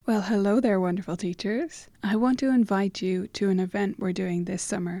Well, hello there, wonderful teachers. I want to invite you to an event we're doing this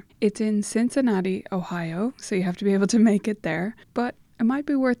summer. It's in Cincinnati, Ohio, so you have to be able to make it there, but it might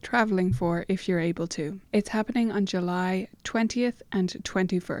be worth traveling for if you're able to. It's happening on July 20th and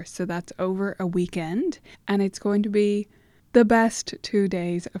 21st, so that's over a weekend, and it's going to be the best 2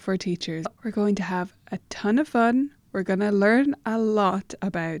 days for teachers. We're going to have a ton of fun. We're going to learn a lot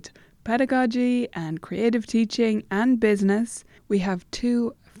about pedagogy and creative teaching and business. We have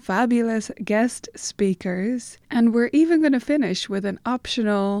 2 fabulous guest speakers, and we're even going to finish with an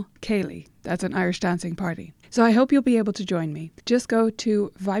optional Ceilidh. That's an Irish dancing party. So I hope you'll be able to join me. Just go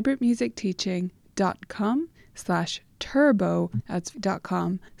to vibrantmusicteaching.com/turbo. That's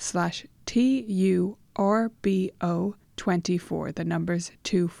 .com/TURBO24. The number's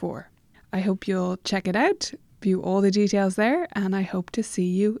 24. I hope you'll check it out, view all the details there, and I hope to see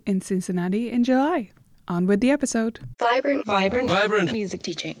you in Cincinnati in July. On with the episode. Vibrant music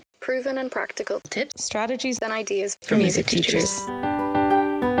teaching. Proven and practical Tips, strategies, and ideas for music teachers.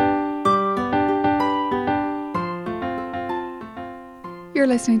 You're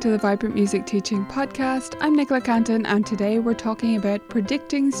listening to the Vibrant Music Teaching Podcast. I'm Nicola Canton, and today we're talking about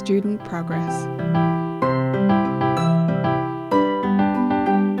predicting student progress.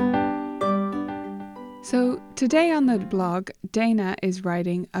 So today on the blog, Dana is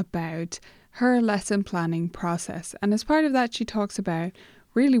writing about her lesson planning process. And as part of that, she talks about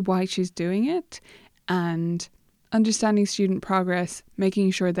really why she's doing it and understanding student progress,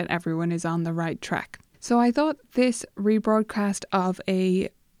 making sure that everyone is on the right track. So I thought this rebroadcast of a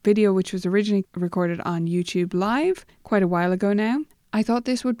video which was originally recorded on YouTube Live quite a while ago now, I thought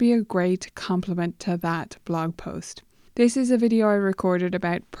this would be a great complement to that blog post. This is a video I recorded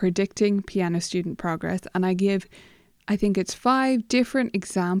about predicting piano student progress, and I think it's 5 different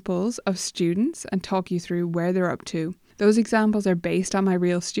examples of students and talk you through where they're up to. Those examples are based on my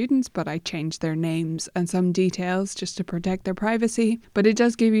real students, but I changed their names and some details just to protect their privacy. But it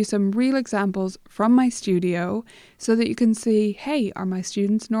does give you some real examples from my studio so that you can see, hey, are my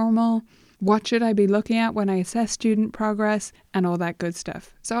students normal? What should I be looking at when I assess student progress and all that good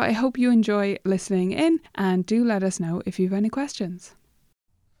stuff? So I hope you enjoy listening in, and do let us know if you have any questions.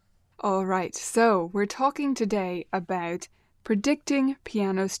 All right, so we're talking today about predicting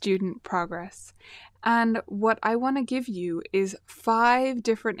piano student progress. And what I want to give you is 5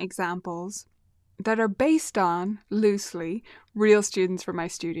 different examples that are based on, loosely, real students from my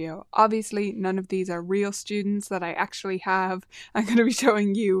studio. Obviously, none of these are real students that I actually have. I'm going to be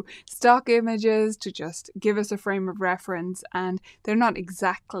showing you stock images to just give us a frame of reference, and they're not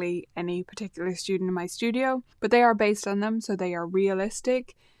exactly any particular student in my studio, but they are based on them, so they are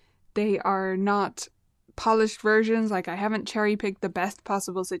realistic. They are not polished versions, like I haven't cherry-picked the best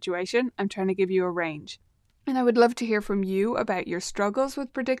possible situation. I'm trying to give you a range. And I would love to hear from you about your struggles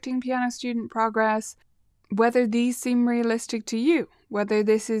with predicting piano student progress, whether these seem realistic to you, whether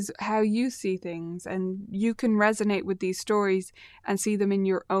this is how you see things, and you can resonate with these stories and see them in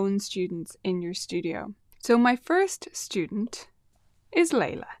your own students in your studio. So my first student is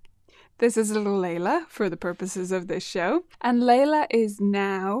Layla. This is little Layla for the purposes of this show. And Layla is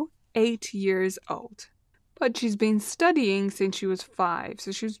now 8 years old. But she's been studying since she was 5.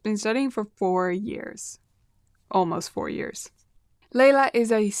 So she's been studying for 4 years. Almost 4 years. Layla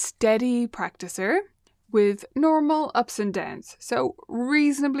is a steady practicer with normal ups and downs. So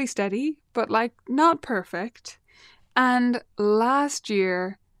reasonably steady, but not perfect. And last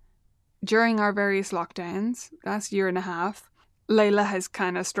year, during our various lockdowns, last year and a half, Layla has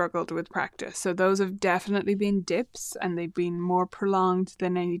kind of struggled with practice. So those have definitely been dips, and they've been more prolonged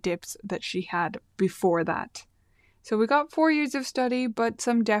than any dips that she had before that. So we got 4 years of study, but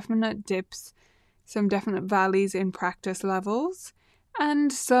some definite dips, some definite valleys in practice levels,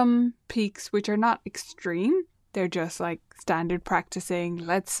 and some peaks which are not extreme. They're just like standard practicing.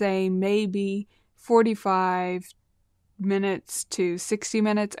 Let's say maybe 45 minutes to 60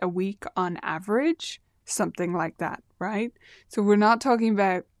 minutes a week on average. Something like that, right? So we're not talking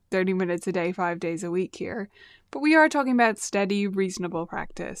about 30 minutes a day, 5 days a week here, but we are talking about steady, reasonable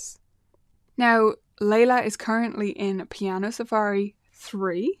practice. Now, Layla is currently in Piano Safari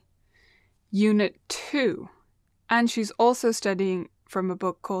 3, Unit 2, and she's also studying from a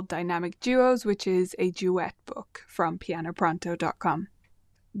book called Dynamic Duos, which is a duet book from pianopronto.com.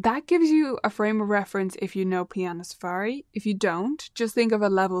 That gives you a frame of reference if you know Piano Safari. If you don't, just think of a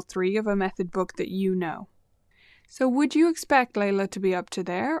level 3 of a method book that you know. So would you expect Layla to be up to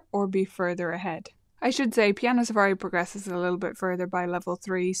there or be further ahead? I should say Piano Safari progresses a little bit further by level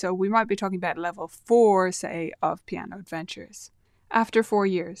 3, so we might be talking about level 4, say, of Piano Adventures, after 4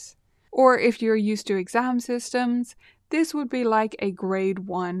 years. Or if you're used to exam systems, this would be like a grade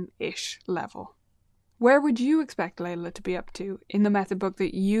 1-ish level. Where would you expect Layla to be up to in the method book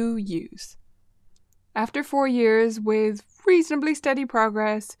that you use? After 4 years with reasonably steady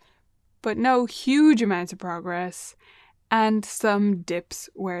progress, but no huge amounts of progress, and some dips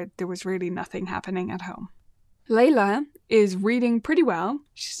where there was really nothing happening at home. Layla is reading pretty well.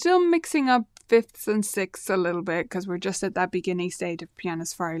 She's still mixing up fifths and sixths a little bit because we're just at that beginning stage of Piano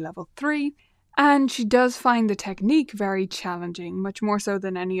Safari level 3. And she does find the technique very challenging, much more so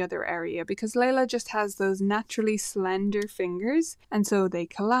than any other area, because Layla just has those naturally slender fingers, and so they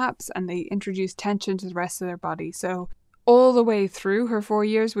collapse and they introduce tension to the rest of their body. So all the way through her 4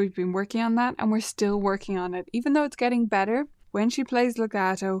 years, we've been working on that, and we're still working on it. Even though it's getting better, when she plays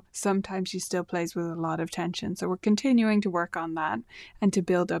legato, sometimes she still plays with a lot of tension. So we're continuing to work on that and to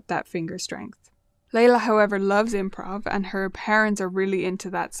build up that finger strength. Layla, however, loves improv, and her parents are really into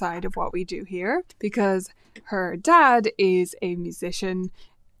that side of what we do here because her dad is a musician,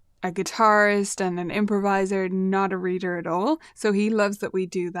 a guitarist, and an improviser, not a reader at all. So he loves that we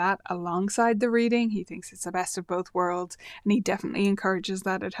do that alongside the reading. He thinks it's the best of both worlds, and he definitely encourages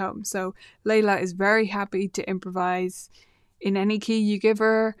that at home. So Layla is very happy to improvise in any key you give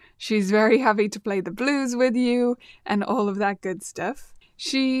her. She's very happy to play the blues with you and all of that good stuff.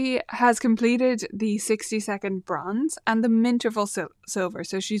 She has completed the 60-second bronze and the minterval silver,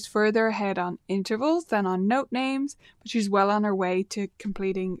 so she's further ahead on intervals than on note names, but she's well on her way to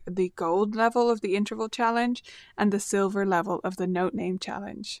completing the gold level of the interval challenge and the silver level of the note name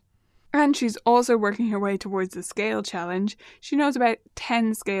challenge. And she's also working her way towards the scale challenge. She knows about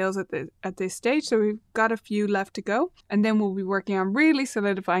 10 scales at this stage, so we've got a few left to go, and then we'll be working on really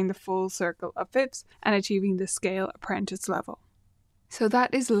solidifying the full circle of fifths and achieving the scale apprentice level. So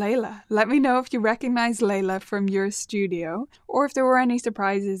that is Layla. Let me know if you recognize Layla from your studio or if there were any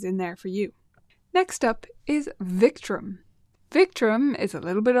surprises in there for you. Next up is Victram. Victram is a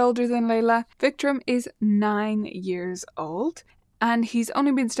little bit older than Layla. Victram is 9 years old and he's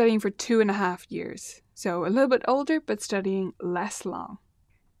only been studying for 2.5 years. So a little bit older but studying less long.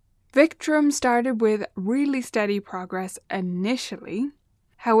 Victram started with really steady progress initially.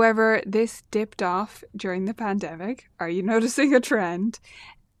 However, this dipped off during the pandemic. Are you noticing a trend?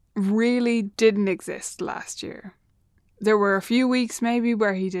 Really didn't exist last year. There were a few weeks maybe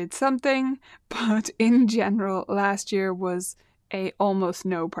where he did something, but in general, last year was a almost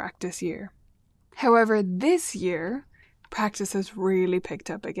no practice year. However, this year, practice has really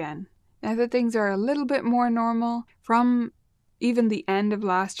picked up again. Now that things are a little bit more normal, from even the end of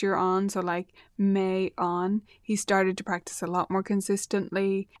last year on, so like May on, he started to practice a lot more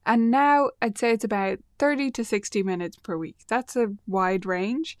consistently. And now I'd say it's about 30 to 60 minutes per week. That's a wide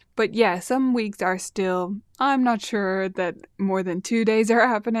range. But yeah, some weeks are still, I'm not sure that more than 2 days are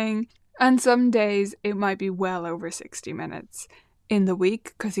happening. And some days it might be well over 60 minutes in the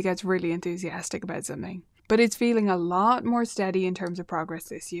week because he gets really enthusiastic about something. But it's feeling a lot more steady in terms of progress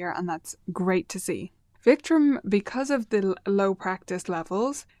this year, and that's great to see. Victram, because of the low practice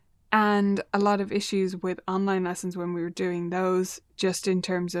levels and a lot of issues with online lessons when we were doing those, just in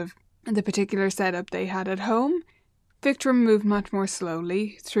terms of the particular setup they had at home, Victram moved much more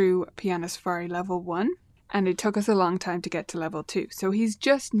slowly through Piano Safari level 1, and it took us a long time to get to level 2. So he's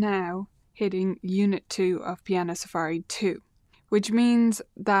just now hitting Unit 2 of Piano Safari 2, which means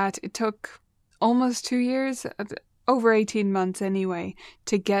that it took almost 2 years, over 18 months anyway,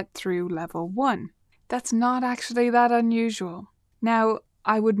 to get through level 1. That's not actually that unusual. Now,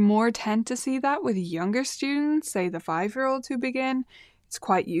 I would more tend to see that with younger students, say the 5-year-olds who begin. It's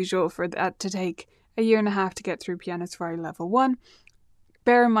quite usual for that to take 1.5 years to get through Piano Safari level 1.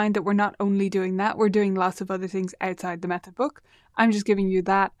 Bear in mind that we're not only doing that, we're doing lots of other things outside the method book. I'm just giving you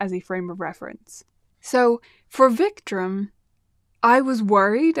that as a frame of reference. So, for Victram, I was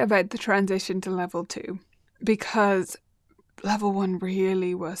worried about the transition to level 2 because level 1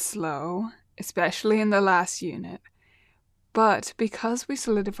 really was slow, especially in the last unit. But because we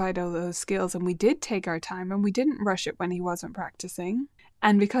solidified all those skills and we did take our time and we didn't rush it when he wasn't practicing,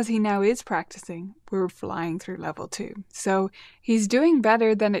 and because he now is practicing, we're flying through level 2. So he's doing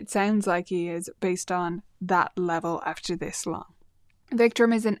better than it sounds like he is based on that level after this long.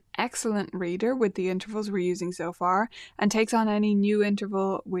 Victram is an excellent reader with the intervals we're using so far and takes on any new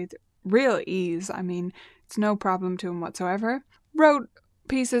interval with real ease. I mean, it's no problem to him whatsoever. Rote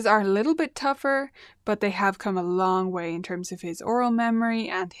pieces are a little bit tougher, but they have come a long way in terms of his oral memory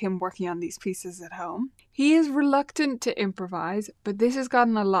and him working on these pieces at home. He is reluctant to improvise, but this has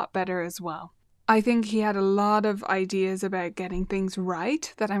gotten a lot better as well. I think he had a lot of ideas about getting things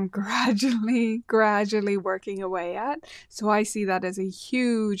right that I'm gradually working away at. So I see that as a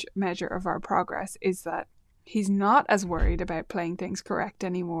huge measure of our progress, is that He's not as worried about playing things correct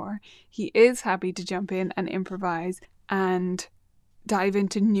anymore. He is happy to jump in and improvise and dive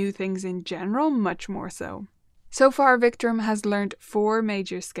into new things in general, much more so. So far, Victram has learned 4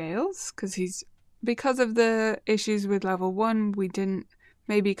 major scales because of the issues with level 1, we didn't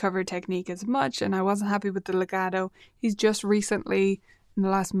maybe cover technique as much, and I wasn't happy with the legato. He's just recently, in the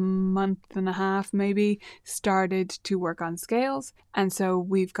last month and a half maybe, started to work on scales, and so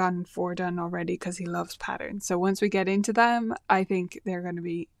we've gotten 4 done already because he loves patterns. So once we get into them, I think they're going to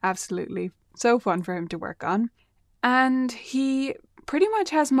be absolutely so fun for him to work on. And he pretty much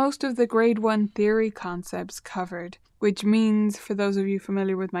has most of the grade 1 theory concepts covered, which means, for those of you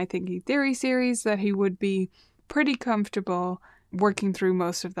familiar with my Thinking Theory series, that he would be pretty comfortable working through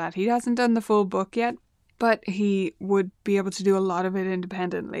most of that. He hasn't done the full book yet, but he would be able to do a lot of it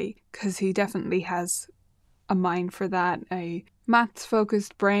independently because he definitely has a mind for that, a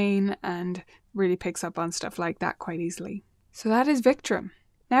maths-focused brain, and really picks up on stuff like that quite easily. So that is Victram.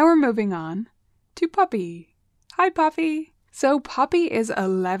 Now we're moving on to Poppy. Hi, Poppy! So Poppy is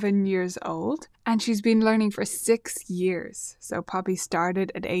 11 years old and she's been learning for 6 years. So Poppy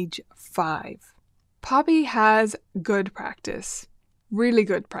started at age 5. Poppy has good practice. Really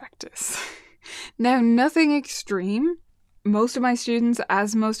good practice. Now, nothing extreme. Most of my students,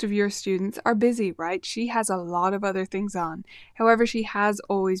 as most of your students, are busy, right? She has a lot of other things on. However, she has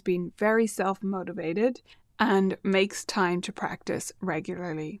always been very self-motivated and makes time to practice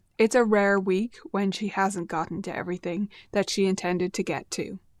regularly. It's a rare week when she hasn't gotten to everything that she intended to get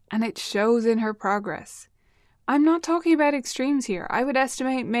to, and it shows in her progress. I'm not talking about extremes here. I would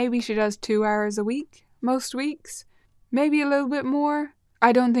estimate maybe she does 2 hours a week, most weeks, maybe a little bit more.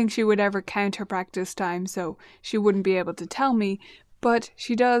 I don't think she would ever count her practice time, so she wouldn't be able to tell me, but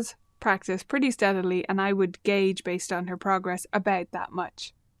she does practice pretty steadily, and I would gauge based on her progress about that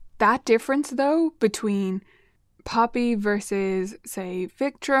much. That difference, though, between Poppy versus, say,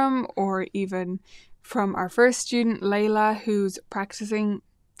 Victram, or even from our first student, Layla, who's practicing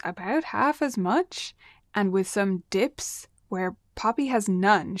about half as much, and with some dips where Poppy has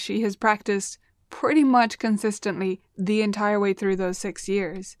none. She has practiced pretty much consistently the entire way through those 6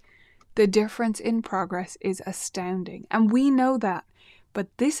 years. The difference in progress is astounding, and we know that, but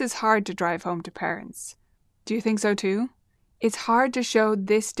this is hard to drive home to parents. Do you think so too? It's hard to show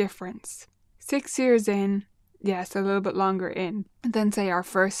this difference. 6 years in, yes, a little bit longer in than, say, our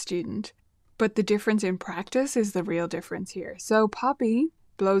first student. But the difference in practice is the real difference here. So Poppy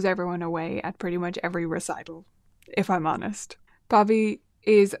blows everyone away at pretty much every recital, if I'm honest. Poppy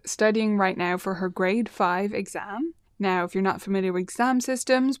is studying right now for her grade 5 exam. Now, if you're not familiar with exam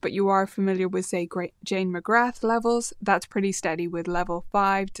systems, but you are familiar with, say, Jane McGrath levels, that's pretty steady with level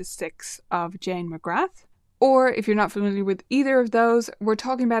 5 to 6 of Jane McGrath. Or if you're not familiar with either of those, we're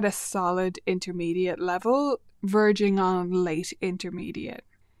talking about a solid intermediate level, verging on late intermediate.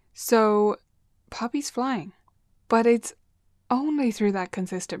 So Poppy's flying, but it's only through that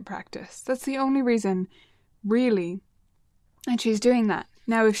consistent practice. That's the only reason, really, and she's doing that.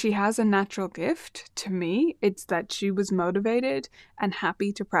 Now, if she has a natural gift, to me, it's that she was motivated and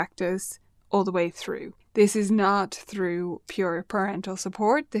happy to practice all the way through. This is not through pure parental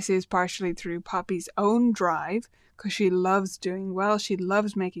support. This is partially through Poppy's own drive, because she loves doing well. She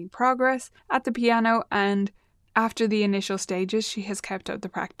loves making progress at the piano, and after the initial stages, she has kept up the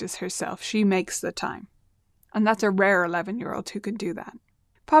practice herself. She makes the time. And that's a rare 11-year-old who can do that.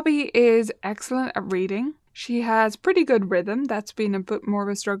 Poppy is excellent at reading. She has pretty good rhythm. That's been a bit more of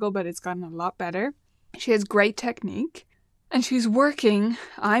a struggle, but it's gotten a lot better. She has great technique. And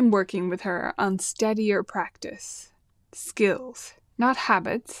I'm working with her on steadier practice. Skills. Not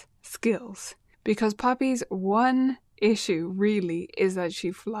habits, skills. Because Poppy's one issue, really, is that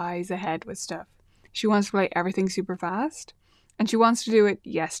she flies ahead with stuff. She wants to play everything super fast, and she wants to do it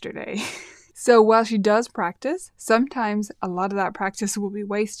yesterday. So while she does practice, sometimes a lot of that practice will be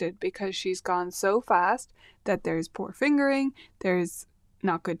wasted because she's gone so fast that there's poor fingering, there's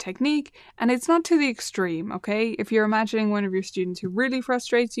not good technique, and it's not to the extreme, okay? If you're imagining one of your students who really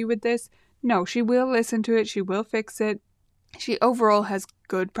frustrates you with this, no, she will listen to it, she will fix it. She overall has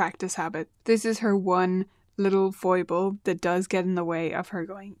good practice habit. This is her one little foible that does get in the way of her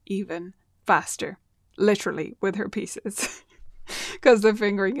going even faster, literally, with her pieces, because the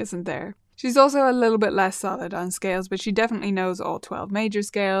fingering isn't there. She's also a little bit less solid on scales, but she definitely knows all 12 major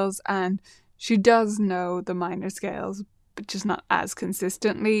scales, and she does know the minor scales, but just not as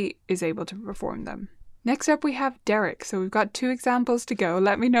consistently is able to perform them. Next up we have Derek. So we've got 2 examples to go.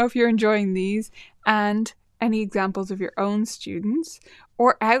 Let me know if you're enjoying these and any examples of your own students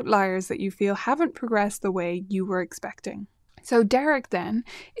or outliers that you feel haven't progressed the way you were expecting. So Derek then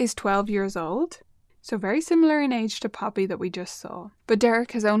is 12 years old. So very similar in age to Poppy that we just saw. But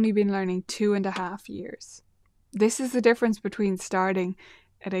Derek has only been learning 2.5 years. This is the difference between starting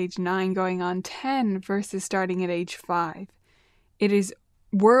at age 9 going on 10 versus starting at age 5. It is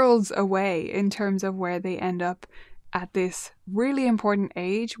worlds away in terms of where they end up at this really important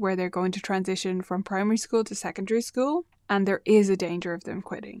age where they're going to transition from primary school to secondary school, and there is a danger of them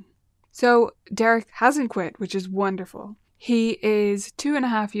quitting. So Derek hasn't quit, which is wonderful. He is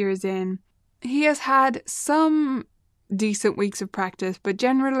 2.5 years in. He has had some decent weeks of practice, but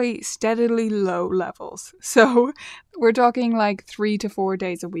generally steadily low levels. So we're talking like 3 to 4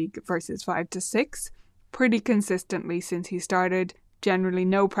 days a week versus 5 to 6, pretty consistently since he started. Generally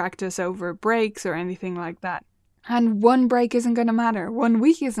no practice over breaks or anything like that. And one break isn't going to matter. 1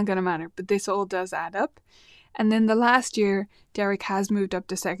 week isn't going to matter, but this all does add up. And then the last year, Derek has moved up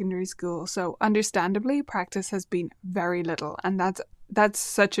to secondary school. So understandably, practice has been very little. And that's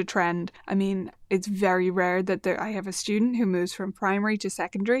such a trend. I mean, it's very rare that I have a student who moves from primary to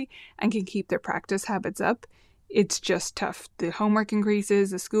secondary and can keep their practice habits up. It's just tough. The homework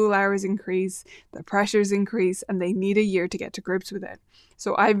increases, the school hours increase, the pressures increase, and they need a year to get to grips with it.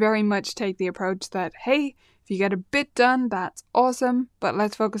 So I very much take the approach that, hey, if you get a bit done, that's awesome, but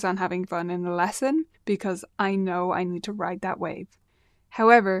let's focus on having fun in the lesson because I know I need to ride that wave.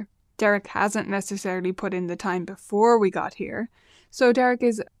 However, Derek hasn't necessarily put in the time before we got here. So Derek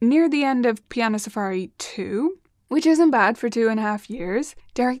is near the end of Piano Safari 2, which isn't bad for 2.5 years.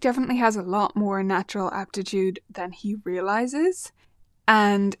 Derek definitely has a lot more natural aptitude than he realizes.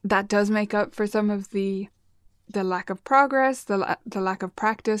 And that does make up for some of the lack of progress, the lack of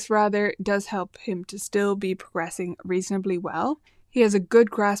practice rather, does help him to still be progressing reasonably well. He has a good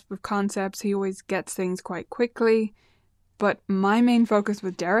grasp of concepts. He always gets things quite quickly. But my main focus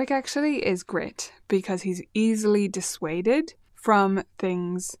with Derek actually is grit, because he's easily dissuaded from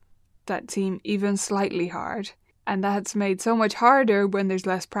things that seem even slightly hard. And that's made so much harder when there's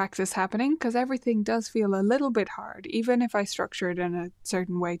less practice happening, because everything does feel a little bit hard. Even if I structure it in a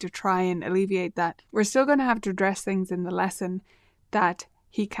certain way to try and alleviate that, we're still going to have to address things in the lesson that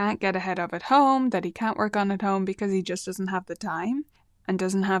he can't get ahead of at home, that he can't work on at home because he just doesn't have the time and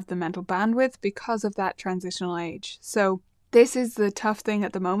doesn't have the mental bandwidth because of that transitional age. So this is the tough thing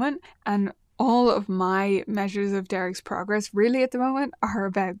at the moment, and all of my measures of Derek's progress really at the moment are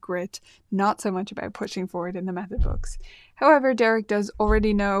about grit, not so much about pushing forward in the method books. However, Derek does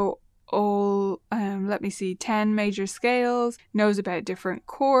already know all, 10 major scales, knows about different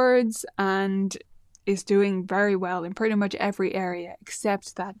chords, and is doing very well in pretty much every area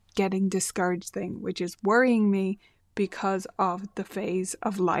except that getting discouraged thing, which is worrying me because of the phase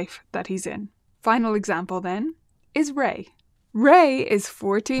of life that he's in. Final example then is Ray. Ray is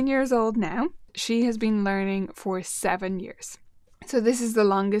 14 years old now. She has been learning for 7 years. So this is the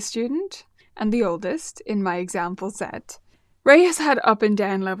longest student and the oldest in my example set. Ray has had up and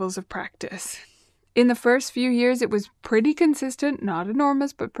down levels of practice. In the first few years, it was pretty consistent, not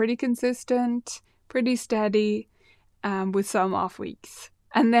enormous, but pretty consistent, pretty steady, with some off weeks.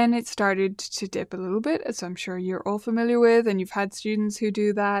 And then it started to dip a little bit, as I'm sure you're all familiar with, and you've had students who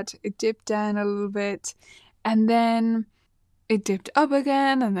do that. It dipped down a little bit, and then it dipped up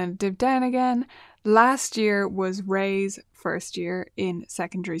again, and then it dipped down again. Last year was Ray's first year in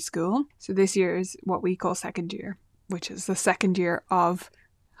secondary school. So this year is what we call second year, which is the second year of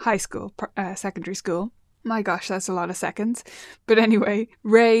high school, secondary school. My gosh, that's a lot of seconds. But anyway,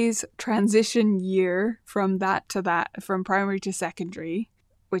 Ray's transition year from from primary to secondary,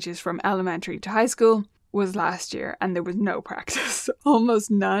 which is from elementary to high school, was last year, and there was no practice,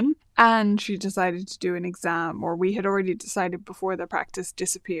 almost none. And she decided to do an exam, or we had already decided before the practice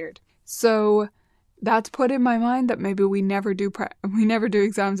disappeared. So that's put in my mind that maybe we never do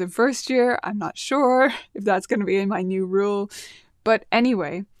exams in first year. I'm not sure if that's going to be in my new rule. But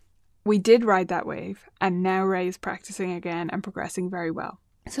anyway, we did ride that wave, and now Ray is practicing again and progressing very well.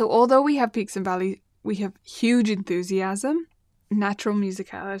 So although we have peaks and valleys, we have huge enthusiasm, natural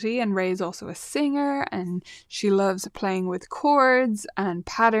musicality, and Ray is also a singer, and she loves playing with chords and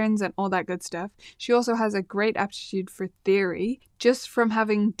patterns and all that good stuff. She also has a great aptitude for theory. Just from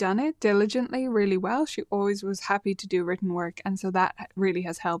having done it diligently really well, she always was happy to do written work, and so that really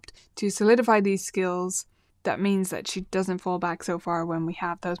has helped to solidify these skills. That means that she doesn't fall back so far when we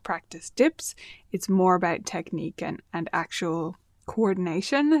have those practice dips. It's more about technique and actual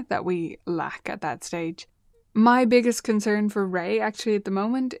coordination that we lack at that stage. My biggest concern for Ray actually at the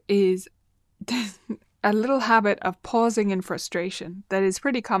moment is a little habit of pausing in frustration that is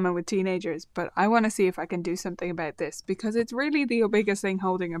pretty common with teenagers, but I want to see if I can do something about this, because it's really the biggest thing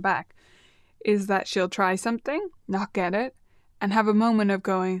holding her back, is that she'll try something, not get it, and have a moment of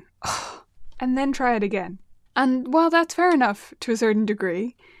going, oh, and then try it again. And while that's fair enough to a certain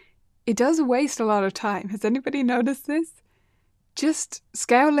degree, it does waste a lot of time. Has anybody noticed this? Just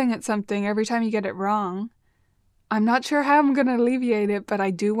scowling at something every time you get it wrong. I'm not sure how I'm going to alleviate it, but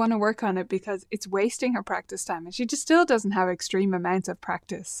I do want to work on it because it's wasting her practice time. And she just still doesn't have extreme amounts of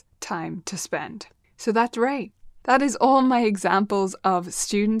practice time to spend. So that's right. That is all my examples of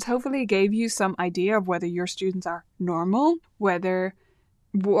students. Hopefully it gave you some idea of whether your students are normal, what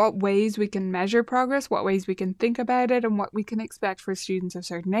ways we can measure progress, what ways we can think about it, and what we can expect for students of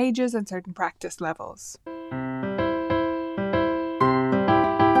certain ages and certain practice levels.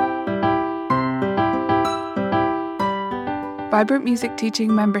 Vibrant Music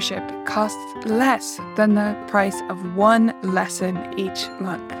Teaching membership costs less than the price of one lesson each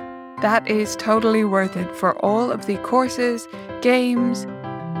month. That is totally worth it for all of the courses, games,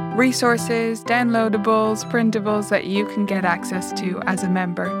 resources, downloadables, printables that you can get access to as a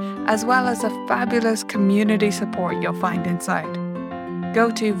member, as well as the fabulous community support you'll find inside. Go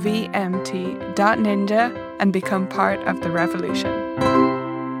to vmt.ninja and become part of the revolution.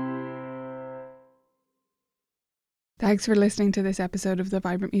 Thanks for listening to this episode of the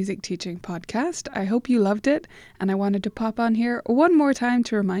Vibrant Music Teaching Podcast. I hope you loved it, and I wanted to pop on here one more time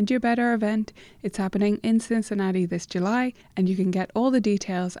to remind you about our event. It's happening in Cincinnati this July, and you can get all the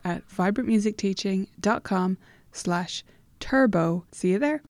details at vibrantmusicteaching.com/turbo. See you there.